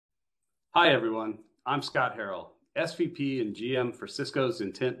Hi, everyone. I'm Scott Harrell, SVP and GM for Cisco's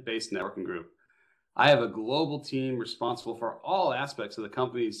Intent-Based Networking Group. I have a global team responsible for all aspects of the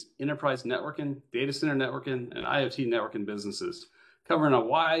company's enterprise networking, data center networking, and IoT networking businesses, covering a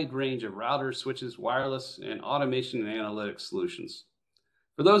wide range of routers, switches, wireless, and automation and analytics solutions.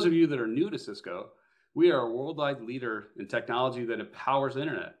 For those of you that are new to Cisco, we are a worldwide leader in technology that empowers the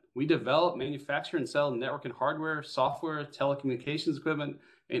internet. We develop, manufacture, and sell networking hardware, software, telecommunications equipment,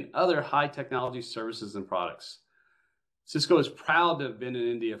 and other high technology services and products. Cisco is proud to have been in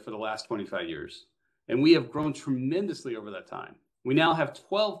India for the last 25 years, and we have grown tremendously over that time. We now have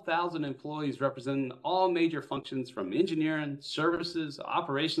 12,000 employees representing all major functions from engineering, services,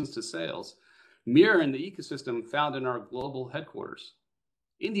 operations to sales, mirroring the ecosystem found in our global headquarters.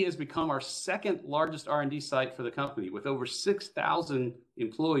 India has become our second largest R&D site for the company, with over 6,000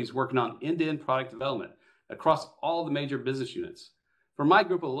 employees working on end-to-end product development across all the major business units. For my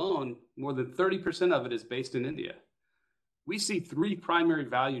group alone, more than 30% of it is based in India. We see three primary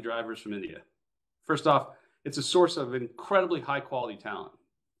value drivers from India. First off, it's a source of incredibly high quality talent.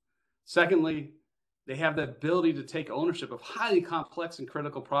 Secondly, they have the ability to take ownership of highly complex and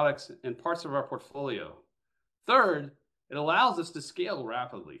critical products and parts of our portfolio. Third, it allows us to scale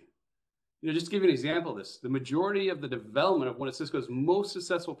rapidly. Just to give you an example of this, the majority of the development of one of Cisco's most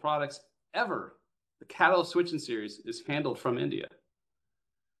successful products ever, the Catalyst Switching Series, is handled from India.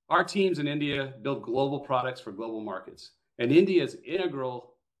 Our teams in India build global products for global markets, and India is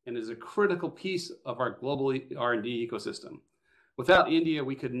integral and is a critical piece of our global R&D ecosystem. Without India,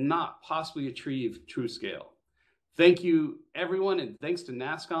 we could not possibly achieve true scale. Thank you, everyone, and thanks to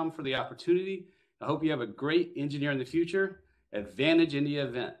NASSCOM for the opportunity. I hope you have a great Engineer in the Future Advantage India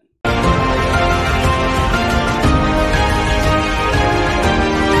event.